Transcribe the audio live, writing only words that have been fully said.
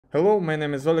Hello, my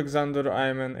name is Alexander.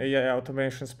 I'm an AI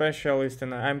automation specialist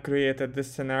and I'm created this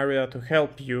scenario to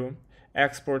help you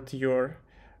export your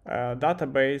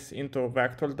database into a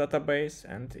vector database,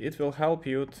 and it will help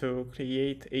you to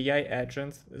create AI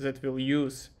agents that will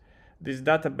use this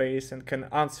database and can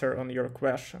answer on your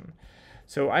question.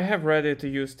 So I have ready to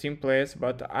use templates,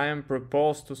 but I am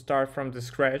proposed to start from the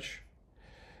scratch.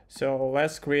 So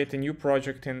let's create a new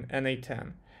project in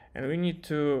N8N, and we need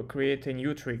to create a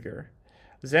new trigger.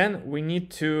 Then we need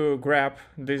to grab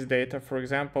this data. For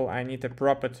example, I need a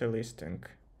property listing.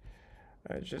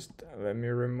 Just let me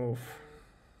remove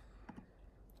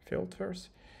filters.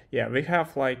 Yeah, we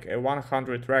have like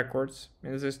 100 records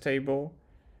in this table.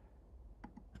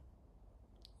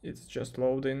 It's just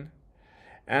loading.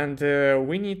 And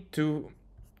we need to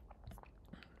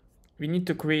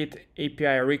create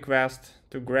API request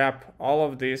to grab all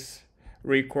of these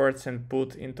records and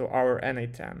put into our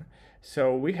N8N.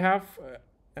 So we have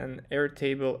an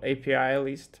Airtable API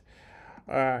list.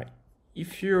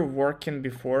 If you're working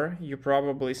before, you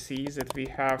probably see that we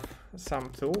have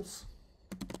some tools.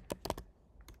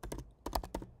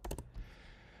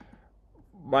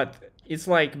 But it's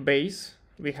like base.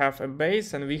 We have a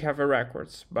base and we have a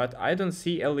records, but I don't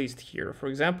see a list here. For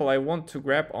example, I want to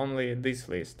grab only this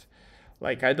list.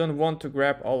 Like I don't want to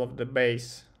grab all of the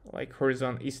base, like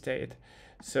horizon estate.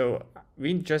 So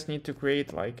we just need to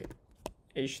create like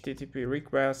HTTP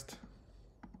request.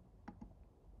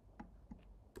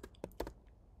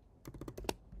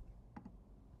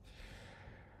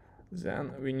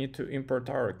 Then we need to import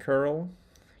our curl,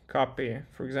 copy.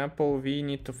 For example, we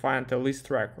need to find a list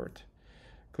record.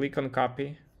 Click on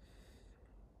copy.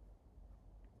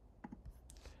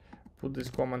 Put this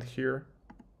command here.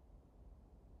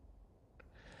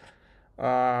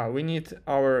 We need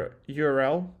our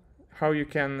URL. How you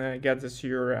can get this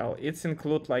URL? It's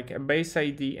include like a base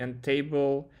ID and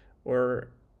table or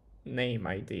name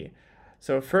ID.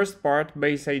 So first part,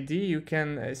 base ID, you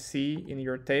can see in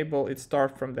your table, it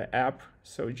starts from the app.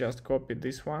 So just copy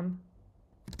this one.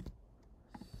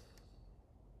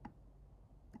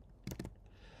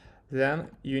 Then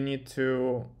you need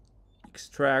to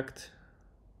extract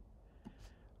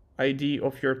ID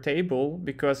of your table,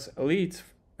 because leads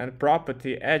and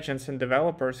property agents and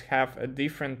developers have a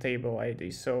different table ID.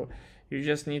 So you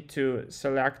just need to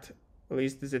select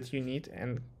list that you need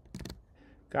and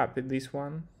copy this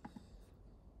one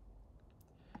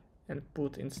and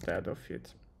put instead of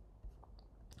it.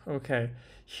 Okay,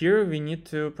 here we need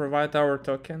to provide our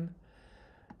token.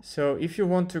 So if you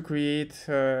want to create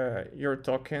your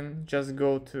token, just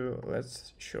go to,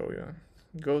 let's show you,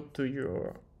 go to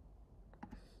your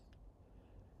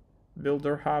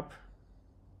Builder Hub,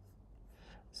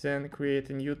 then create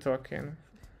a new token,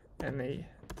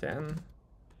 N8N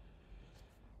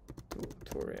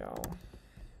tutorial.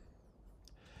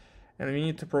 And we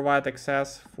need to provide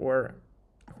access for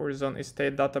horizon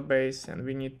estate database, and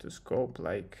we need to scope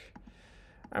like,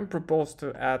 I'm proposed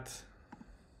to add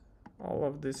all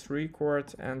of this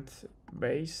record and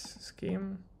base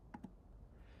scheme.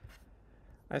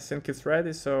 I think it's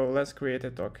ready, so let's create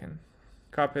a token.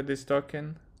 Copy this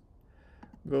token,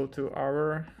 go to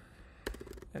our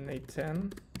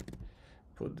N8N,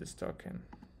 put this token.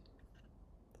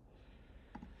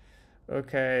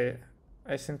 Okay,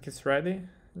 I think it's ready.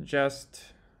 Just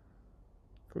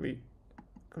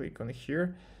click on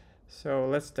here. So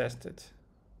let's test it.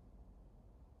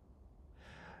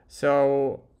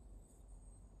 So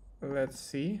let's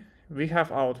see, we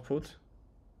have output.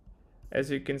 As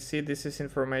you can see, this is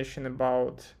information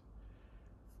about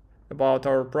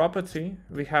our property.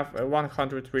 We have a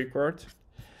 100 record.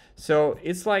 So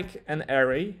it's like an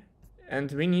array, and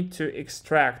we need to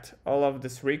extract all of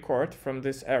this record from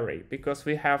this array because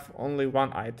we have only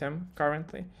one item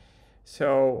currently.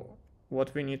 So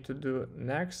what we need to do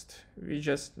next, we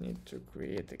just need to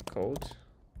create a code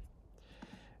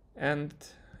and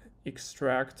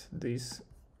extract this .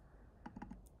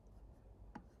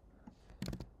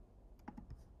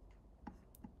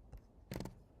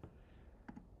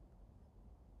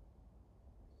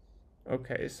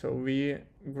 Okay, so we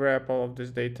grab all of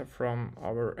this data from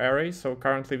our array. So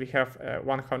currently we have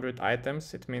 100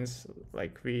 items. It means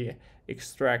like we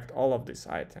extract all of these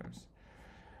items.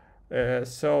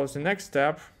 So the next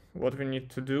step, what we need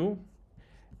to do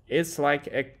is like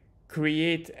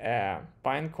create a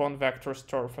Pinecone vector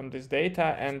store from this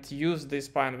data and use this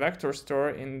Pine vector store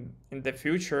in the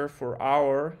future for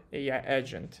our AI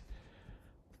agent.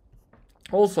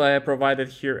 Also, I provided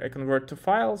here a convert to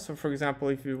file. So for example,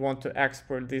 if we want to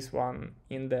export this one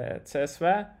in the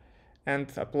CSV and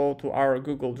upload to our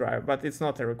Google Drive, but it's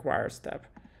not a required step.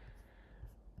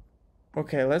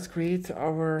 Okay, let's create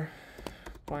our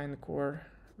Pinecone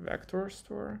vector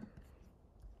store.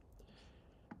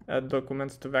 Add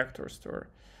documents to vector store.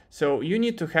 So you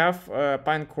need to have a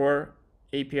Pinecone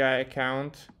API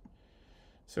account.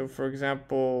 So for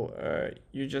example,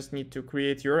 you just need to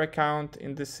create your account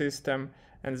in the system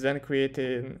and then create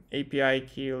an API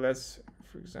key. Let's,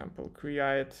 for example,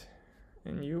 create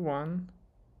a new one.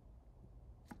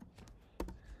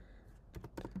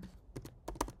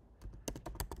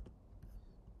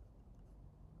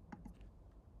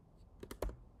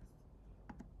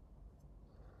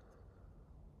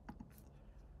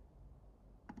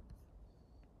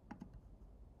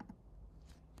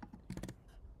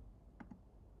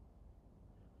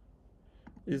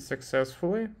 Is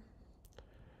successfully.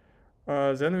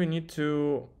 Then we need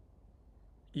to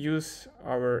use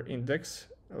our index.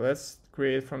 Let's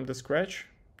create from the scratch.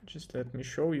 Just let me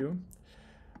show you.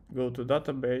 Go to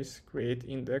database, create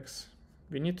index.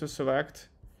 We need to select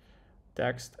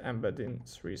text embedding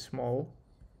 3 small.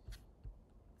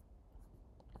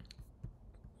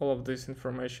 All of this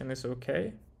information is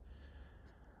okay.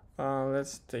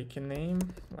 Let's take a name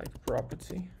like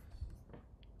property,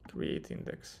 create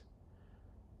index.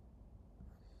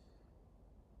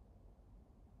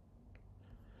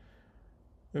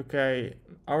 Okay,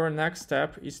 our next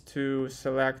step is to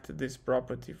select this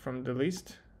property from the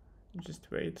list. Just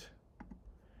wait.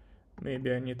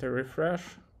 Maybe I need to refresh.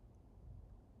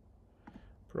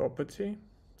 Property.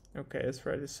 Okay, it's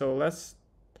ready. So let's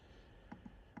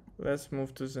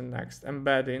move to the next.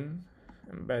 Embedding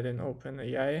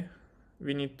OpenAI.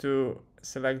 We need to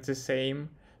select the same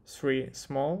 3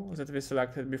 small that we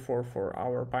selected before for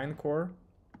our Pinecone.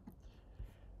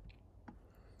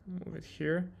 Move it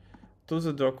here to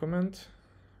the document,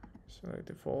 select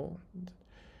default,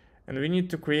 and we need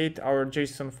to create our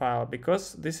JSON file.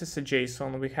 Because this is a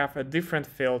JSON, we have a different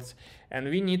fields, and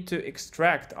we need to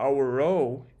extract our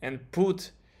row and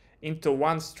put into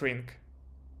one string.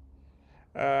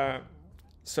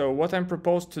 So what I'm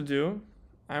proposed to do,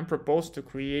 I'm proposed to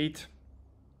create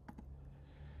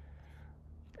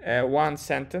one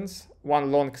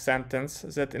long sentence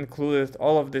that included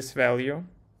all of this value,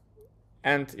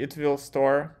 and it will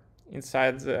store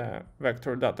inside the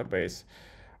vector database.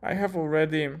 I have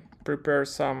already prepared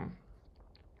some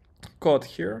code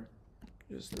here.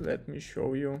 Just let me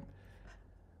show you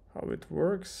how it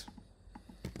works.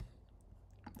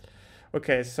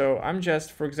 Okay, so I'm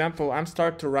just, for example, I'm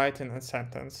start to write in a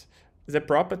sentence the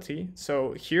property.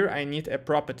 So here I need a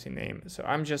property name. So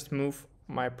I'm just move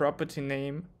my property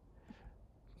name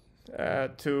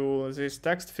to this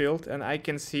text field, and I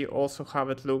can see also how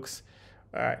it looks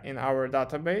in our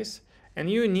database.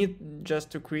 And you need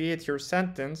just to create your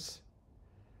sentence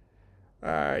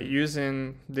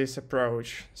using this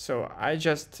approach. So I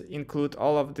just include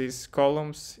all of these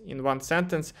columns in one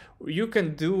sentence. You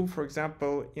can do, for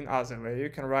example, in other way. You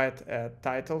can write a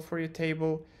title for your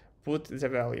table, put the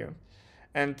value,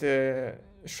 and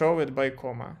show it by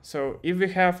comma. So if we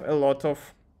have a lot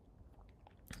of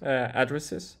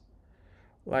addresses,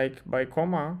 like by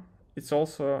comma, it's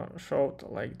also showed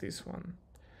like this one.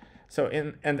 So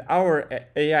and our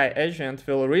AI agent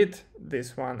will read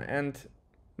this one and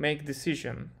make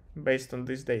decision based on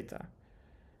this data.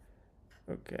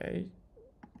 Okay,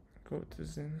 go to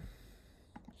the,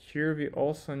 here we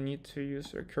also need to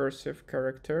use a recursive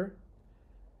character.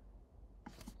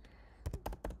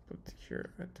 Put here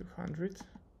at 200.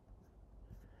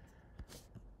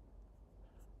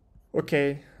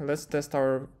 Okay, let's test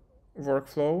our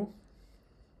workflow.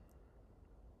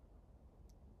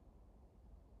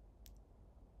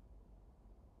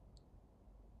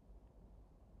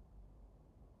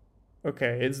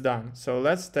 Okay, it's done. So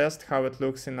let's test how it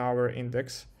looks in our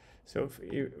index. So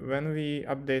when we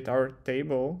update our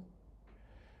table,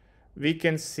 we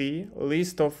can see a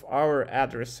list of our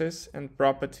addresses and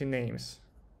property names.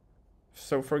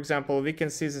 So for example, we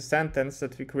can see the sentence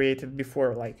that we created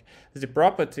before, like the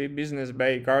property Business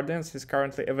Bay Gardens is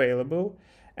currently available.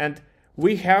 And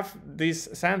we have this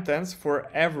sentence for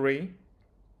every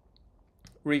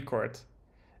record.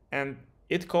 And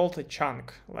it's called a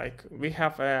chunk. Like we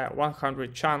have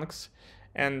 100 chunks,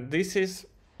 and this is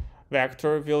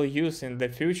vector we'll use in the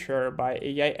future by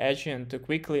AI agent to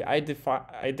quickly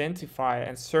identify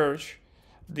and search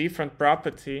different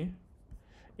property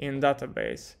in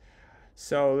database.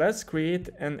 So let's create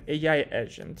an AI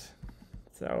agent.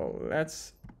 So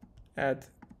let's add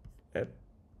a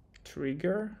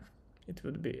trigger. It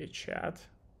would be a chat.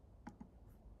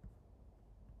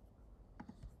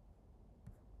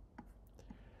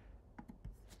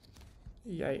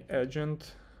 AI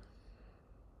agent.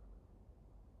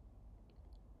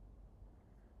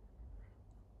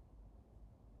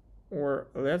 Or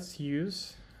let's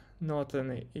use not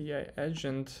an AI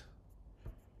agent.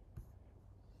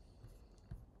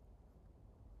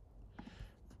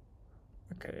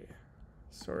 Okay,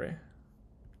 sorry.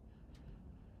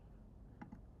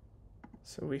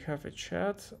 So we have a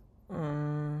chat.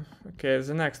 Okay,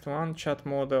 the next one, chat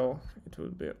model, it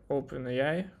would be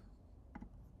OpenAI.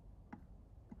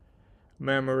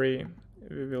 Memory,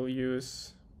 we will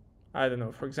use, I don't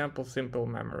know, for example, simple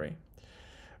memory.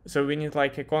 So we need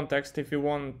like a context if we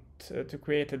want to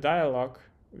create a dialogue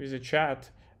with a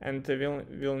chat, and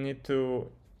we'll need to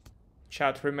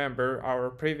chat remember our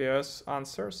previous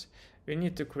answers. We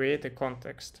need to create a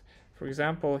context. For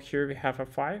example, here we have a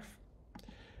 5.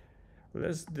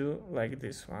 Let's do like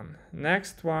this one.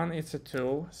 Next one, it's a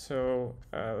tool. So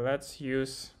let's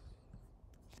use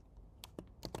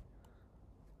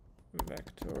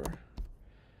vector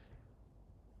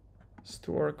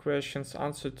store questions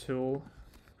answer tool.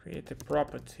 Create a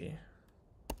property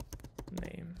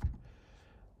name.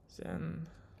 Then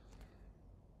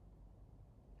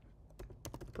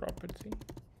property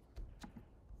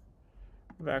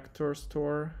vector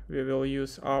store. We will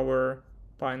use our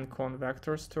Pinecone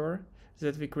vector store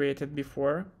that we created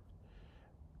before.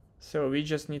 So we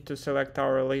just need to select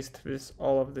our list with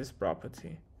all of this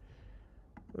property.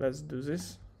 Let's do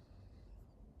this.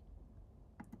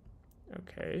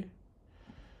 Okay.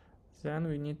 Then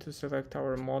we need to select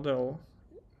our model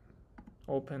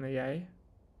OpenAI.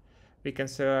 We can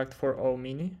select for O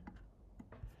mini.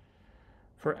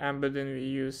 For embedding, we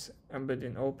use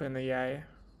embedding OpenAI.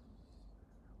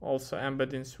 Also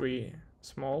embedding 3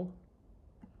 small.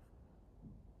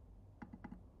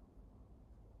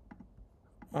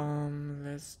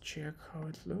 Let's check how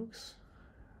it looks.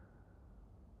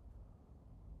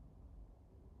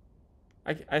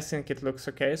 I think it looks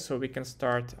okay, so we can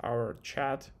start our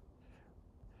chat.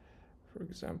 For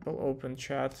example, open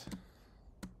chat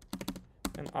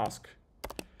and ask,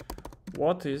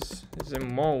 what is the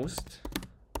most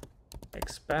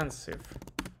expensive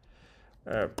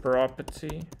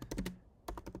property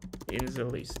in the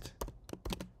list?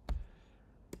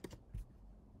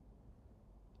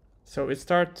 So it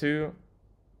starts to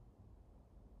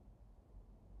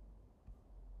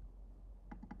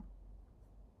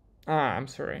I'm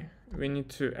sorry. We need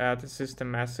to add a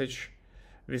system message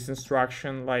with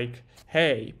instruction like,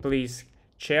 hey, please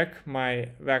check my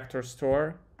vector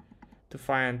store to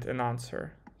find an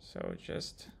answer. So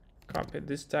just copy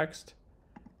this text.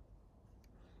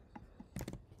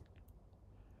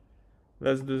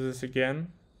 Let's do this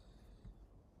again.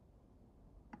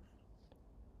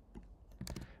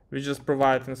 We just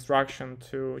provide instruction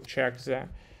to check the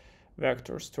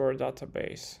vector store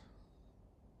database.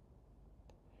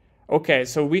 Okay,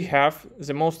 so we have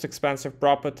the most expensive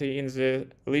property in the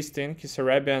listing is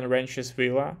Arabian Ranches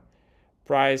Villa,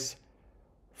 price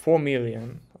 4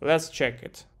 million. Let's check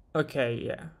it.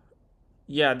 Okay,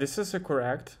 yeah, this is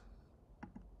correct.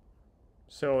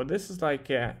 So this is like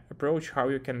an approach how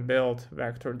you can build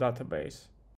vector database.